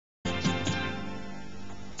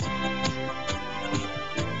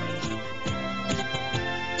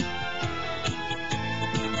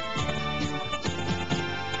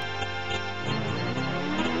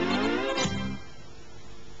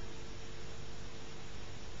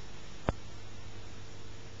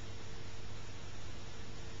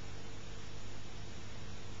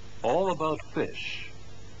All about fish.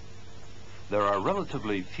 There are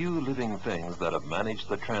relatively few living things that have managed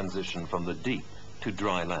the transition from the deep to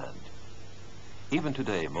dry land. Even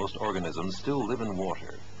today, most organisms still live in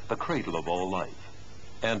water, the cradle of all life.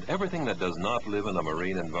 And everything that does not live in a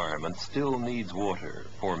marine environment still needs water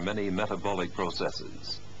for many metabolic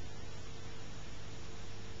processes.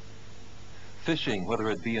 Fishing, whether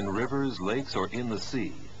it be in rivers, lakes, or in the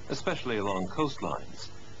sea, especially along coastlines,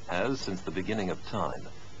 has, since the beginning of time,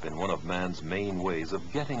 been one of man's main ways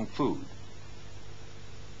of getting food.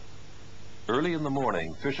 Early in the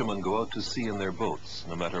morning, fishermen go out to sea in their boats,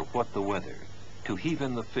 no matter what the weather, to heave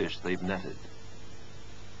in the fish they've netted.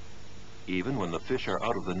 Even when the fish are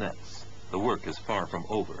out of the nets, the work is far from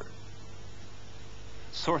over.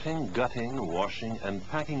 Sorting, gutting, washing, and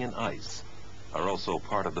packing in ice are also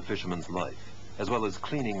part of the fisherman's life, as well as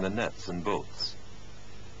cleaning the nets and boats.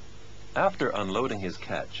 After unloading his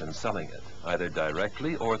catch and selling it, either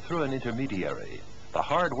directly or through an intermediary, the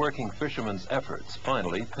hard-working fisherman's efforts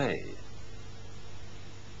finally pay.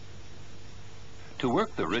 To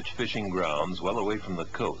work the rich fishing grounds well away from the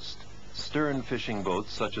coast, stern fishing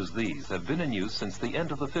boats such as these have been in use since the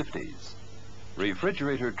end of the 50s.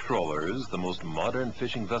 Refrigerator trawlers, the most modern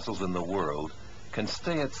fishing vessels in the world, can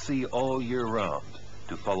stay at sea all year round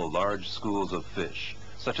to follow large schools of fish,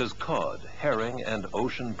 such as cod, herring, and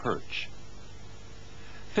ocean perch.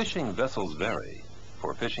 Fishing vessels vary.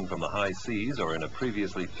 For fishing from the high seas or in a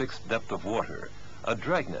previously fixed depth of water, a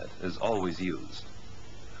dragnet is always used.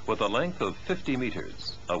 With a length of 50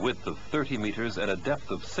 meters, a width of 30 meters, and a depth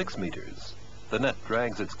of 6 meters, the net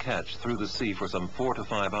drags its catch through the sea for some 4 to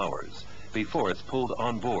 5 hours before it's pulled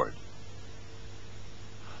on board.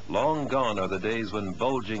 Long gone are the days when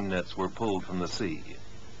bulging nets were pulled from the sea.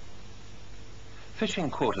 Fishing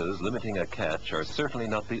quotas limiting a catch are certainly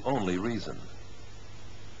not the only reason.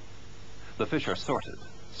 The fish are sorted,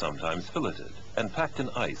 sometimes filleted, and packed in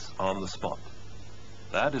ice on the spot.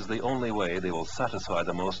 That is the only way they will satisfy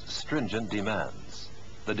the most stringent demands,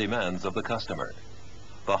 the demands of the customer.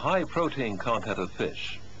 The high protein content of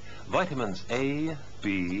fish, vitamins A,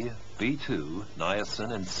 B, B2,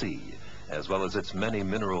 niacin, and C, as well as its many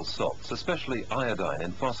mineral salts, especially iodine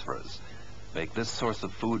and phosphorus, make this source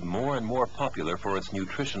of food more and more popular for its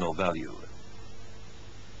nutritional value.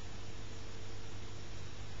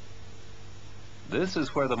 This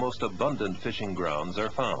is where the most abundant fishing grounds are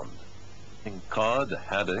found. Cod,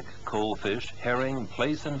 haddock, coalfish, herring,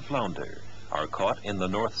 plaice, and flounder are caught in the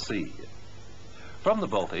North Sea. From the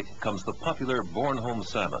Baltic comes the popular Bornholm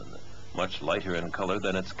salmon, much lighter in color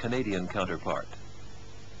than its Canadian counterpart.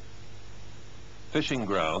 Fishing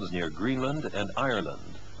grounds near Greenland and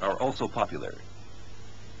Ireland are also popular.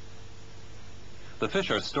 The fish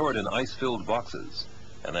are stored in ice-filled boxes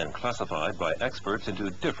and then classified by experts into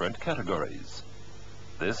different categories.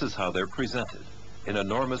 This is how they're presented, in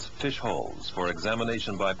enormous fish hauls for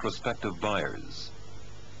examination by prospective buyers.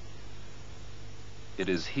 It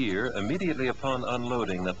is here, immediately upon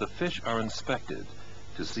unloading, that the fish are inspected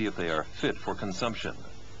to see if they are fit for consumption.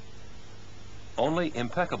 Only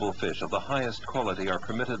impeccable fish of the highest quality are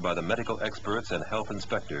permitted by the medical experts and health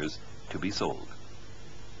inspectors to be sold.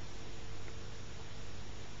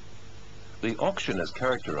 The auction is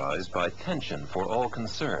characterized by tension for all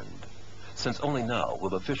concerned, since only now will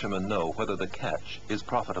the fishermen know whether the catch is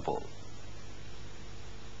profitable.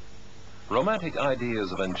 Romantic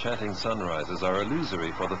ideas of enchanting sunrises are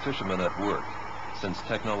illusory for the fishermen at work, since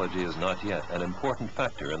technology is not yet an important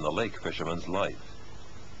factor in the lake fisherman's life.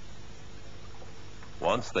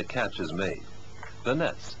 Once the catch is made, the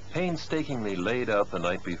nets, painstakingly laid out the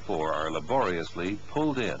night before, are laboriously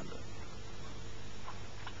pulled in.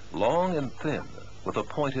 Long and thin, with a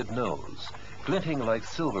pointed nose, glinting like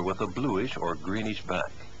silver with a bluish or greenish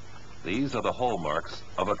back. These are the hallmarks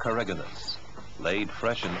of a carregonus. Laid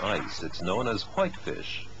fresh in ice, it's known as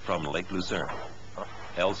whitefish from Lake Lucerne.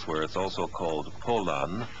 Elsewhere, it's also called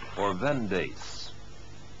polan or vendace.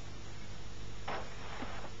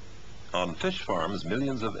 On fish farms,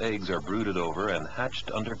 millions of eggs are brooded over and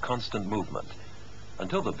hatched under constant movement,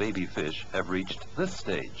 until the baby fish have reached this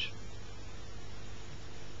stage.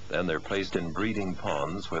 Then they're placed in breeding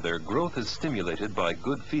ponds where their growth is stimulated by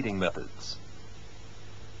good feeding methods.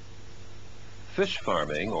 Fish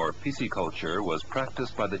farming, or pisciculture, was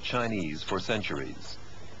practiced by the Chinese for centuries.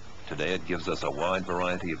 Today it gives us a wide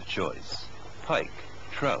variety of choice: pike,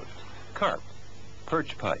 trout, carp,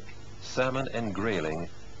 perch pike, salmon, and grayling,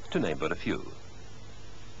 to name but a few.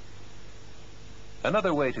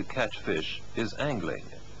 Another way to catch fish is angling.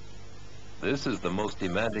 This is the most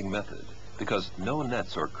demanding method, because no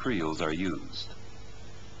nets or creels are used.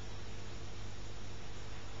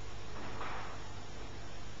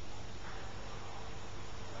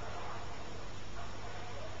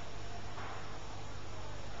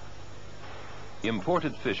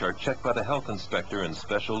 Imported fish are checked by the health inspector in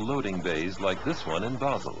special loading bays like this one in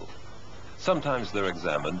Basel. Sometimes they're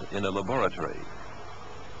examined in a laboratory.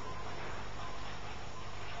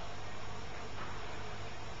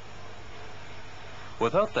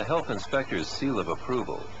 Without the health inspector's seal of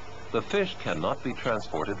approval, the fish cannot be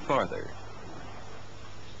transported farther.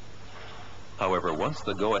 However, once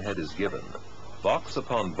the go-ahead is given, box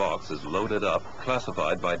upon box is loaded up,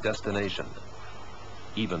 classified by destination.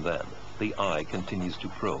 Even then, the eye continues to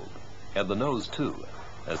probe, and the nose too,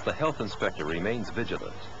 as the health inspector remains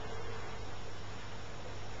vigilant.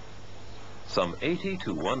 Some 80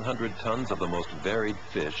 to 100 tons of the most varied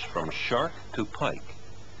fish, from shark to pike.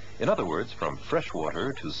 In other words, from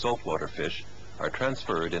freshwater to saltwater fish, are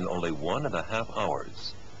transferred in only 1.5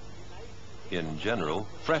 hours. In general,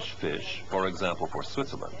 fresh fish, for example for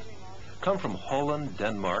Switzerland, come from Holland,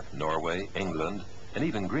 Denmark, Norway, England, and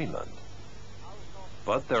even Greenland.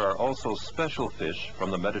 But there are also special fish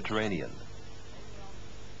from the Mediterranean.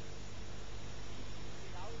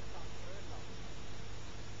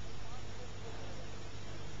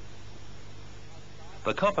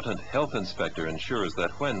 The competent health inspector ensures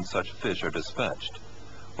that when such fish are dispatched,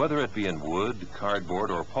 whether it be in wood, cardboard,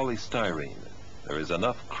 or polystyrene, there is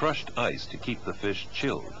enough crushed ice to keep the fish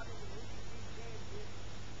chilled.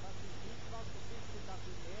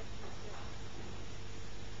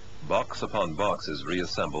 Box upon box is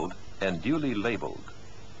reassembled and duly labeled.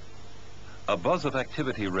 A buzz of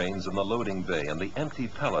activity reigns in the loading bay, and the empty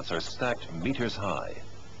pallets are stacked meters high.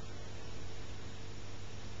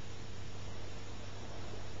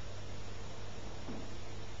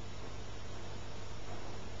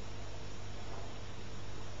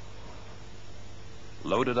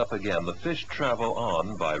 Loaded up again, the fish travel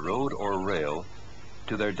on by road or rail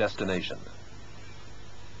to their destination.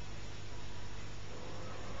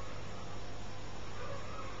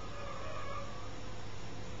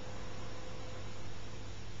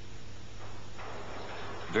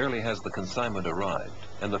 Barely has the consignment arrived,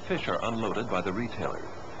 and the fish are unloaded by the retailer,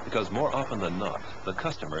 because more often than not, the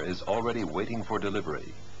customer is already waiting for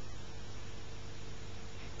delivery.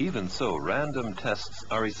 Even so, random tests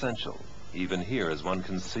are essential, even here, as one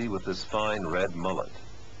can see with this fine red mullet.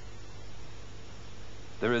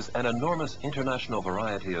 There is an enormous international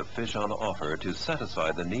variety of fish on offer to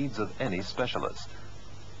satisfy the needs of any specialist.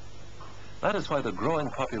 That is why the growing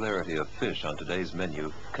popularity of fish on today's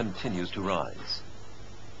menu continues to rise.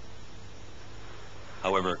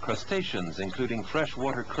 However, crustaceans, including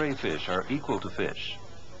freshwater crayfish, are equal to fish.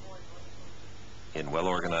 In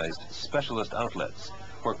well-organized specialist outlets,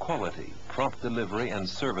 where quality, prompt delivery, and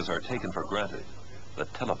service are taken for granted, the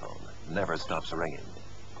telephone never stops ringing.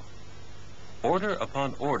 Order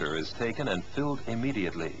upon order is taken and filled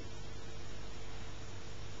immediately.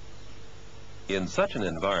 In such an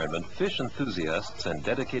environment, fish enthusiasts and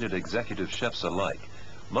dedicated executive chefs alike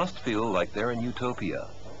must feel like they're in utopia.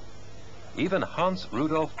 Even Hans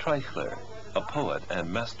Rudolf Treichler, a poet and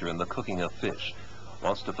master in the cooking of fish,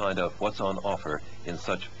 wants to find out what's on offer in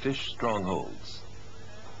such fish strongholds.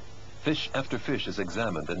 Fish after fish is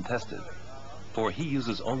examined and tested, for he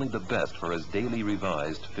uses only the best for his daily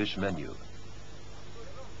revised fish menu.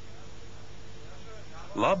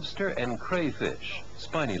 Lobster and crayfish,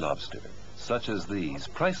 spiny lobster, such as these,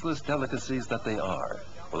 priceless delicacies that they are,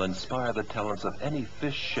 will inspire the talents of any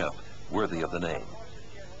fish chef worthy of the name.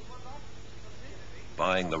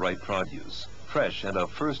 Buying the right produce, fresh and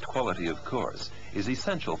of first quality of course, is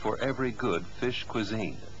essential for every good fish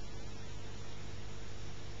cuisine.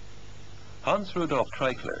 Hans Rudolf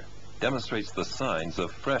Treichler demonstrates the signs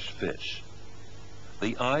of fresh fish.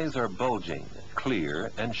 The eyes are bulging,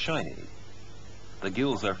 clear, and shiny. The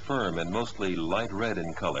gills are firm and mostly light red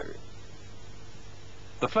in color.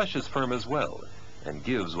 The flesh is firm as well and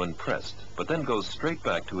gives when pressed, but then goes straight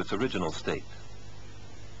back to its original state.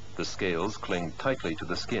 The scales cling tightly to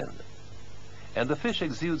the skin, and the fish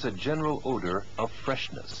exudes a general odor of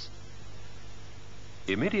freshness.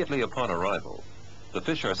 Immediately upon arrival, the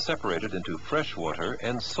fish are separated into freshwater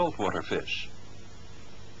and saltwater fish.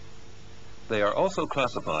 They are also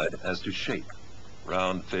classified as to shape: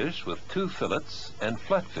 round fish with 2 fillets and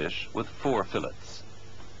flat fish with 4 fillets.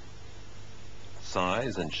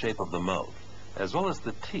 Size and shape of the mouth, as well as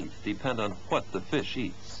the teeth, depend on what the fish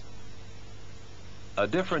eats. A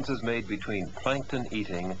difference is made between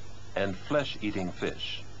plankton-eating and flesh-eating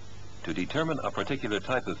fish. To determine a particular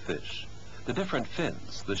type of fish, the different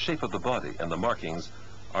fins, the shape of the body, and the markings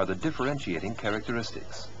are the differentiating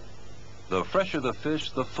characteristics. The fresher the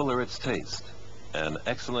fish, the fuller its taste. An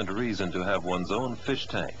excellent reason to have one's own fish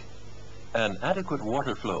tank. An adequate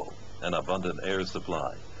water flow, an abundant air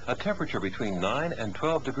supply, a temperature between 9 and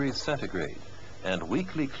 12 degrees centigrade, and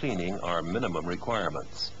weekly cleaning are minimum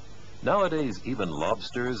requirements. Nowadays, even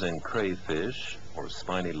lobsters and crayfish, or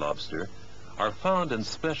spiny lobster, are found in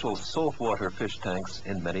special saltwater fish tanks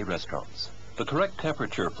in many restaurants. The correct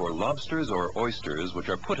temperature for lobsters or oysters, which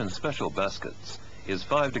are put in special baskets, is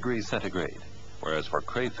 5 degrees centigrade, whereas for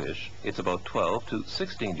crayfish, it's about 12 to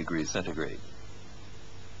 16 degrees centigrade.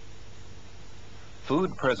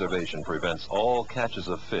 Food preservation prevents all catches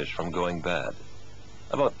of fish from going bad.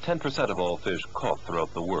 About 10% of all fish caught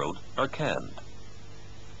throughout the world are canned.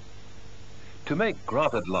 To make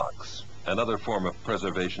gravid lox, another form of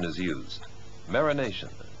preservation is used: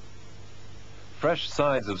 marination. Fresh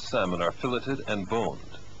sides of salmon are filleted and boned.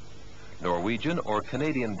 Norwegian or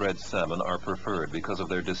Canadian bred salmon are preferred because of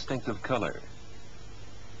their distinctive color.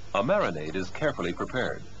 A marinade is carefully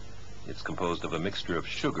prepared. It's composed of a mixture of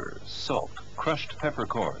sugar, salt, crushed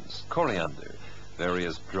peppercorns, coriander,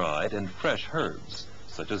 various dried and fresh herbs,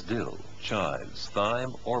 such as dill, chives,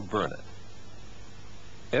 thyme, or burnet.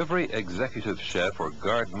 Every executive chef or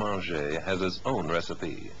garde-manger has his own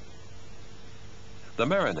recipe. The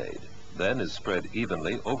marinade then is spread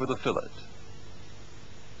evenly over the fillet.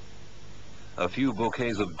 A few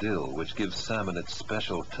bouquets of dill, which give salmon its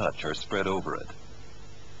special touch, are spread over it.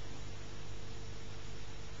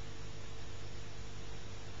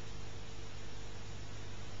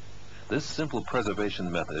 This simple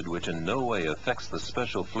preservation method, which in no way affects the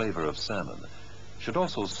special flavor of salmon, should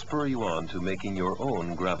also spur you on to making your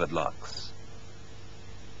own gravid lox.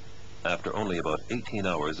 After only about 18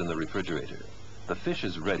 hours in the refrigerator, the fish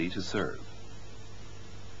is ready to serve.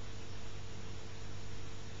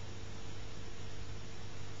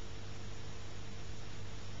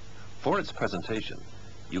 For its presentation,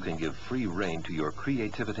 you can give free rein to your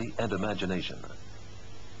creativity and imagination.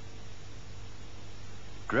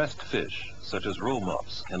 Dressed fish, such as roll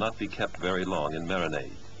mops, cannot be kept very long in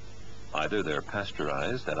marinade. Either they're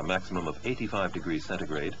pasteurized at a maximum of 85 degrees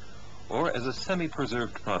centigrade, or as a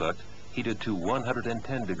semi-preserved product heated to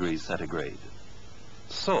 110 degrees centigrade.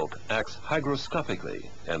 Salt acts hygroscopically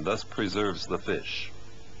and thus preserves the fish.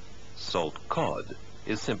 Salt cod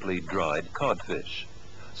is simply dried codfish.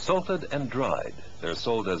 Salted and dried, they're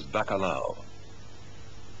sold as bacalao.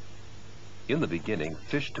 In the beginning,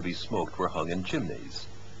 fish to be smoked were hung in chimneys.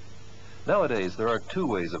 Nowadays, there are two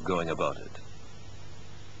ways of going about it.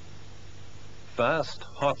 Fast,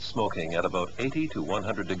 hot smoking at about 80 to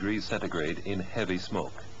 100 degrees centigrade in heavy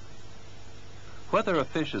smoke. Whether a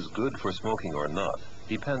fish is good for smoking or not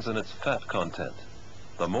depends on its fat content.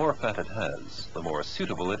 The more fat it has, the more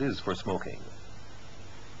suitable it is for smoking.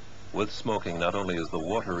 With smoking, not only is the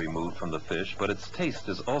water removed from the fish, but its taste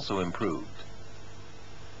is also improved.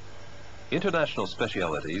 International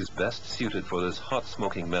specialities best suited for this hot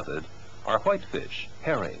smoking method are whitefish,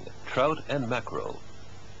 herring, trout, and mackerel.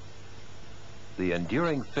 The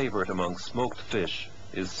enduring favorite among smoked fish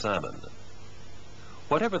is salmon.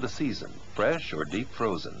 Whatever the season, fresh or deep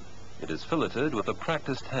frozen, it is filleted with a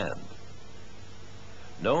practiced hand.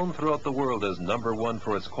 Known throughout the world as #1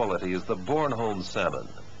 for its quality is the Bornholm salmon.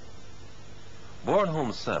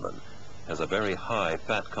 Bornholm salmon has a very high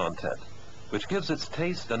fat content, which gives its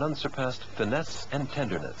taste an unsurpassed finesse and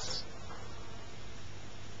tenderness.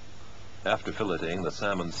 After filleting, the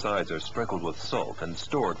salmon sides are sprinkled with salt and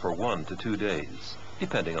stored for 1 to 2 days,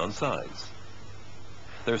 depending on size.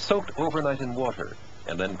 They're soaked overnight in water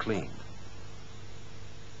and then cleaned.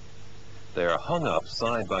 They are hung up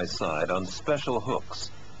side by side on special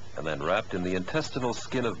hooks and then wrapped in the intestinal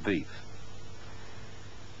skin of beef.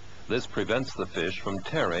 This prevents the fish from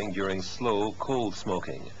tearing during slow, cold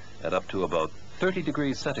smoking at up to about 30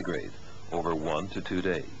 degrees centigrade over 1 to 2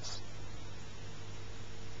 days.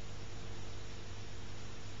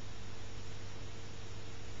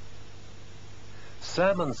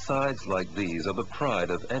 Salmon sides like these are the pride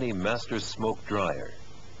of any master smoke dryer.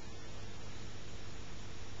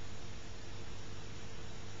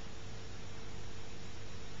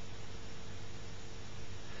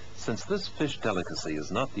 Since this fish delicacy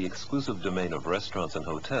is not the exclusive domain of restaurants and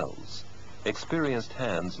hotels, experienced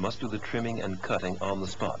hands must do the trimming and cutting on the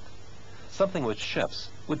spot, something which chefs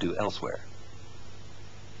would do elsewhere.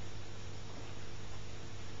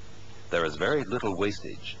 There is very little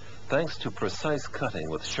wastage, thanks to precise cutting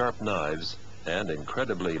with sharp knives and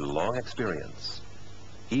incredibly long experience.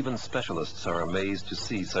 Even specialists are amazed to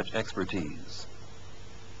see such expertise.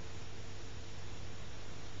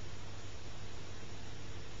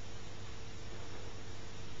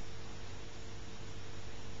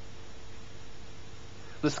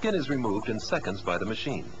 The skin is removed in seconds by the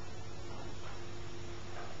machine.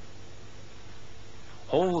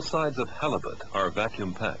 Whole sides of halibut are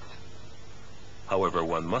vacuum packed. However,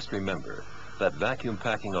 one must remember that vacuum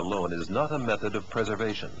packing alone is not a method of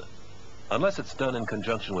preservation, unless it's done in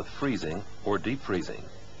conjunction with freezing or deep freezing.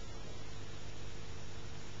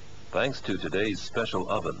 Thanks to today's special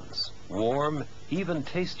ovens, warm, even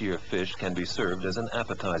tastier fish can be served as an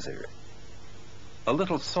appetizer. A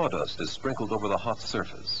little sawdust is sprinkled over the hot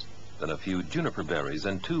surface. Then a few juniper berries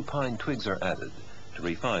and 2 pine twigs are added to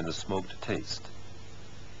refine the smoked taste.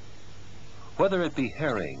 Whether it be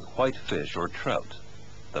herring, whitefish, or trout,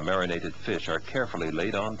 the marinated fish are carefully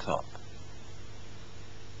laid on top.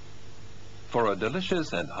 For a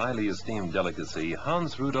delicious and highly esteemed delicacy,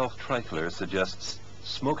 Hans Rudolf Treichler suggests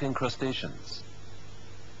smoking crustaceans.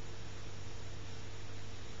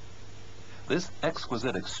 This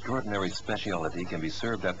exquisite, extraordinary specialty can be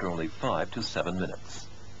served after only 5 to 7 minutes.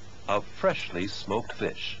 A freshly smoked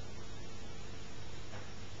fish.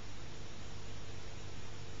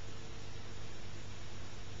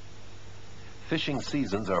 Fishing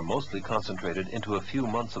seasons are mostly concentrated into a few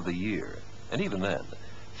months of the year, and even then,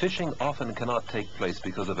 fishing often cannot take place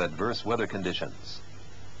because of adverse weather conditions.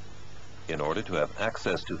 In order to have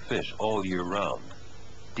access to fish all year round,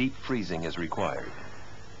 deep freezing is required.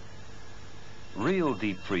 Real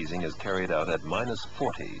deep freezing is carried out at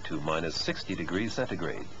 -40 to -60 degrees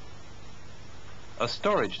centigrade. A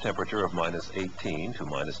storage temperature of -18 to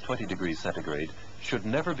 -20 degrees centigrade should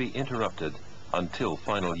never be interrupted until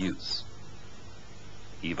final use.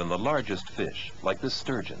 Even the largest fish, like this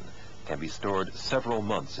sturgeon, can be stored several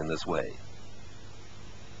months in this way.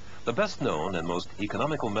 The best known and most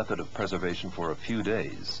economical method of preservation for a few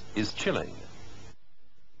days is chilling.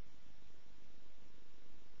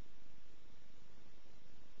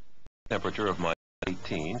 Temperature of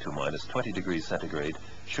 -18 to -20 degrees centigrade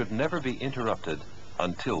should never be interrupted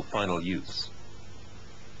until final use.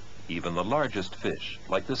 Even the largest fish,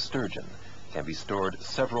 like this sturgeon, can be stored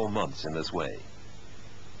several months in this way.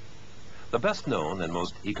 The best known and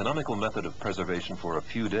most economical method of preservation for a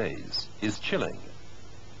few days is chilling.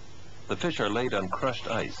 The fish are laid on crushed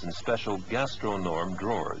ice in special Gastronomy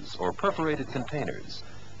drawers or perforated containers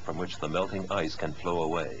from which the melting ice can flow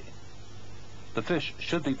away. The fish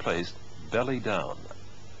should be placed belly down.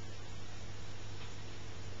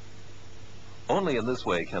 Only in this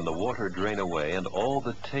way can the water drain away and all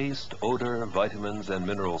the taste, odor, vitamins, and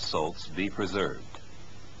mineral salts be preserved.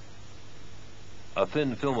 A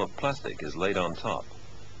thin film of plastic is laid on top.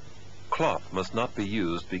 Cloth must not be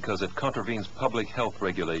used because it contravenes public health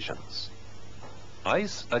regulations.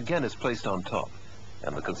 Ice again is placed on top,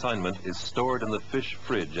 and the consignment is stored in the fish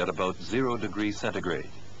fridge at about 0 degrees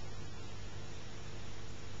centigrade.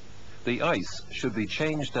 The ice should be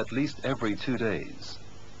changed at least every 2 days.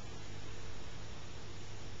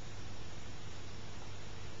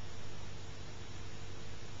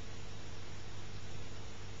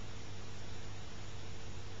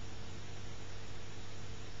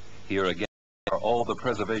 Here again are all the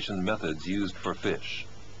preservation methods used for fish: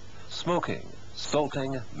 smoking,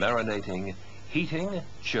 salting, marinating, heating,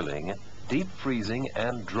 chilling, deep freezing,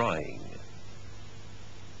 and drying.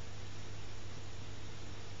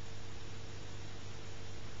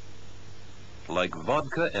 Like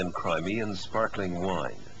vodka and Crimean sparkling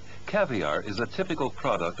wine, caviar is a typical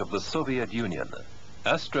product of the Soviet Union.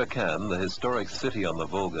 Astrakhan, the historic city on the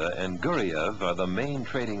Volga, and Guriev are the main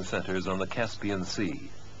trading centers on the Caspian Sea.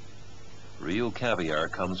 Real caviar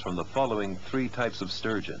comes from the following 3 types of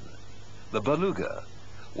sturgeon. The beluga,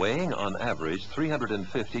 weighing on average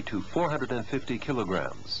 350 to 450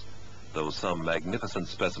 kilograms, though some magnificent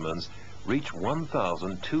specimens reach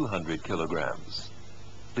 1,200 kilograms.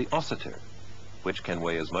 The ossiter, which can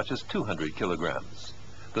weigh as much as 200 kilograms.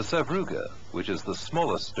 The savruga, which is the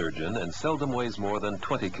smallest sturgeon and seldom weighs more than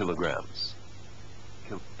 20 kilograms.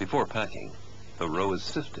 Before packing, the roe is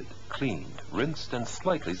sifted, cleaned, rinsed, and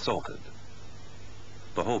slightly salted.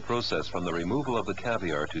 The whole process from the removal of the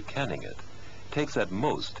caviar to canning it takes at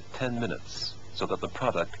most 10 minutes so that the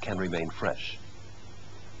product can remain fresh.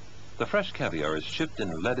 The fresh caviar is shipped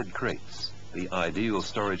in leaded crates, the ideal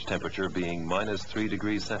storage temperature being -3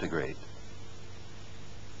 degrees centigrade.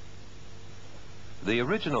 The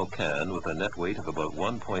original can, with a net weight of about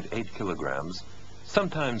 1.8 kilograms,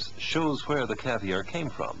 sometimes shows where the caviar came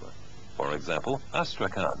from. For example,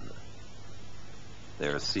 Astrakhan. They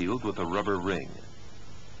are sealed with a rubber ring.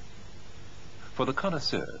 For the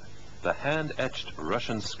connoisseur, the hand-etched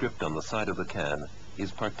Russian script on the side of the can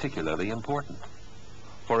is particularly important,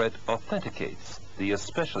 for it authenticates the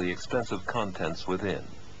especially expensive contents within.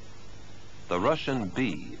 The Russian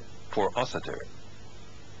B for ossiter,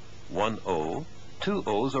 1 O, 2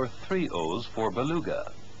 O's or 3 O's for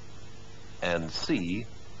beluga, and C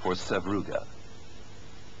for savruga.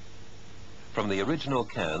 From the original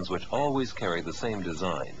cans, which always carry the same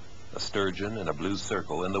design, a sturgeon in a blue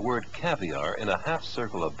circle and the word caviar in a half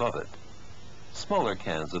circle above it, smaller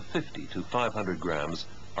cans of 50 to 500 grams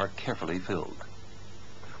are carefully filled.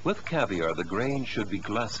 With caviar, the grain should be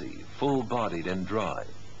glassy, full-bodied and dry,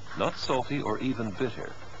 not salty or even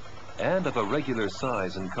bitter, and of a regular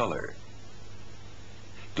size and color.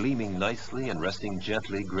 Gleaming nicely and resting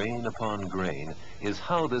gently grain upon grain is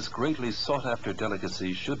how this greatly sought-after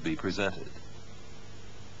delicacy should be presented.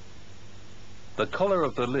 The color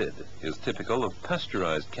of the lid is typical of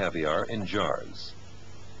pasteurized caviar in jars.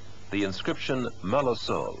 The inscription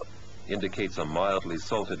Malosol indicates a mildly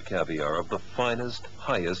salted caviar of the finest,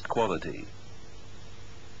 highest quality.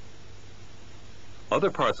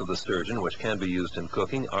 Other parts of the sturgeon which can be used in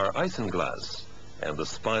cooking are isinglass and the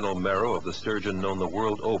spinal marrow of the sturgeon known the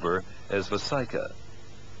world over as vasica.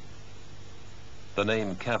 The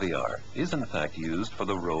name caviar is in fact used for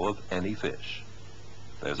the roe of any fish.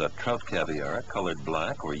 There's a trout caviar colored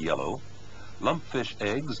black or yellow, lumpfish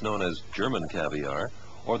eggs known as German caviar,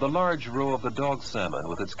 or the large roe of the dog salmon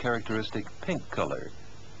with its characteristic pink color.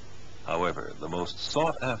 However, the most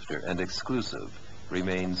sought after and exclusive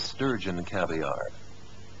remains sturgeon caviar.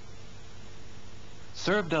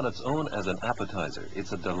 Served on its own as an appetizer,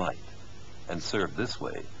 it's a delight. And served this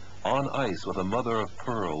way, on ice with a mother of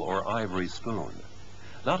pearl or ivory spoon,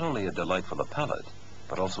 not only a delight for the palate,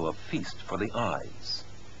 but also a feast for the eyes.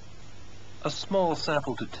 A small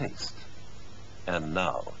sample to taste, and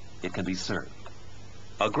now it can be served.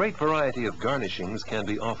 A great variety of garnishings can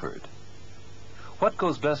be offered. What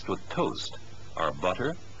goes best with toast are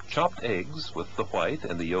butter, chopped eggs with the white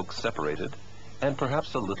and the yolk separated, and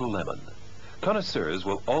perhaps a little lemon. Connoisseurs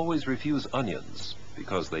will always refuse onions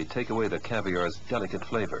because they take away the caviar's delicate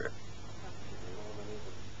flavor.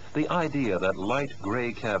 The idea that light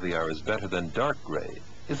gray caviar is better than dark gray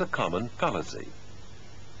is a common fallacy.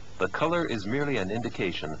 The color is merely an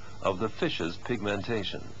indication of the fish's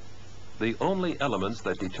pigmentation. The only elements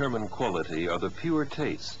that determine quality are the pure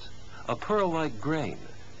taste, a pearl-like grain,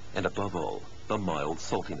 and above all, the mild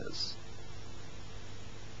saltiness.